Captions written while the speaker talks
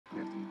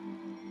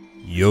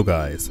Yo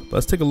guys,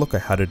 let's take a look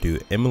at how to do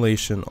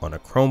emulation on a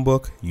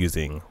Chromebook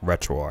using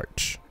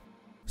RetroArch.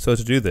 So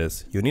to do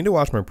this, you'll need to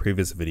watch my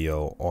previous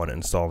video on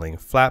installing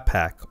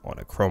Flatpak on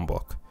a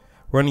Chromebook.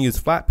 We're going to use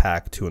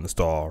Flatpak to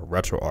install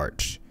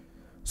RetroArch.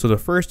 So the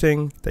first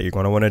thing that you're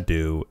going to want to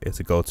do is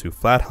to go to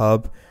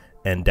FlatHub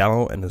and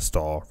download and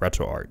install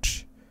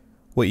RetroArch.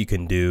 What you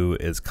can do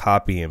is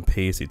copy and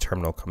paste the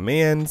terminal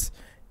commands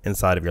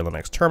inside of your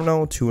Linux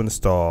terminal to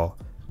install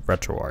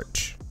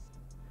RetroArch.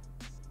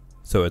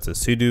 So it's a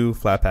sudo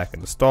flatpak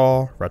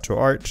install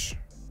RetroArch.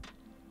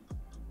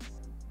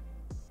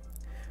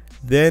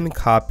 Then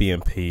copy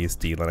and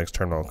paste the Linux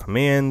terminal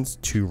commands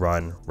to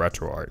run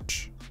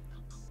RetroArch.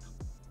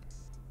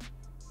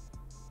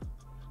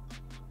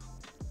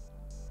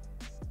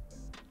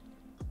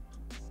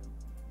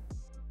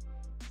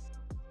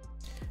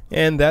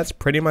 And that's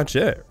pretty much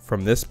it.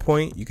 From this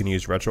point, you can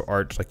use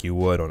RetroArch like you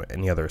would on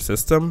any other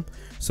system.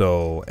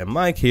 So in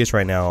my case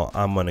right now,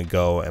 I'm gonna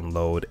go and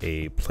load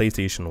a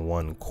PlayStation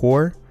 1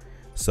 core.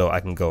 So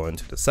I can go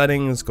into the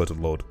settings, go to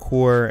load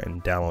core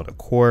and download a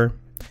core.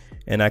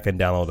 And I can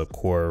download a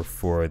core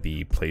for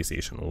the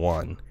PlayStation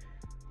 1.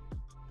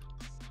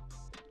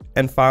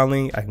 And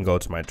finally, I can go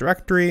to my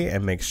directory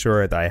and make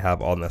sure that I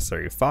have all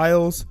necessary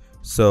files.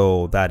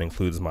 So that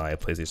includes my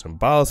PlayStation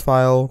BIOS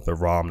file, the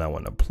ROM that I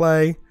want to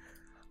play,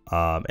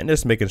 and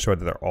just making sure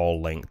that they're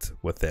all linked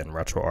within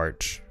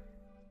RetroArch.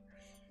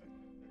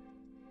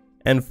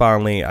 And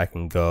finally, I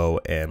can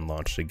go and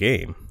launch the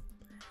game.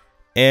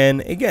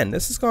 And again,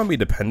 this is going to be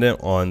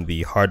dependent on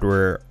the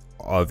hardware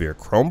of your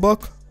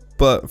Chromebook,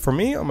 but for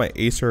me on my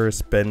Acer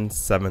Spin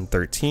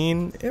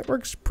 713, it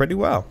works pretty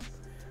well.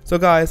 So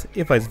guys, if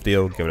you like this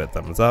video, give it a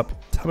thumbs up,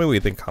 tell me what you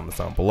think in the comments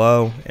down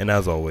below, and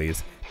as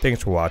always,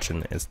 thanks for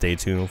watching and stay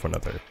tuned for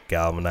another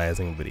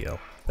galvanizing video.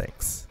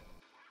 Thanks.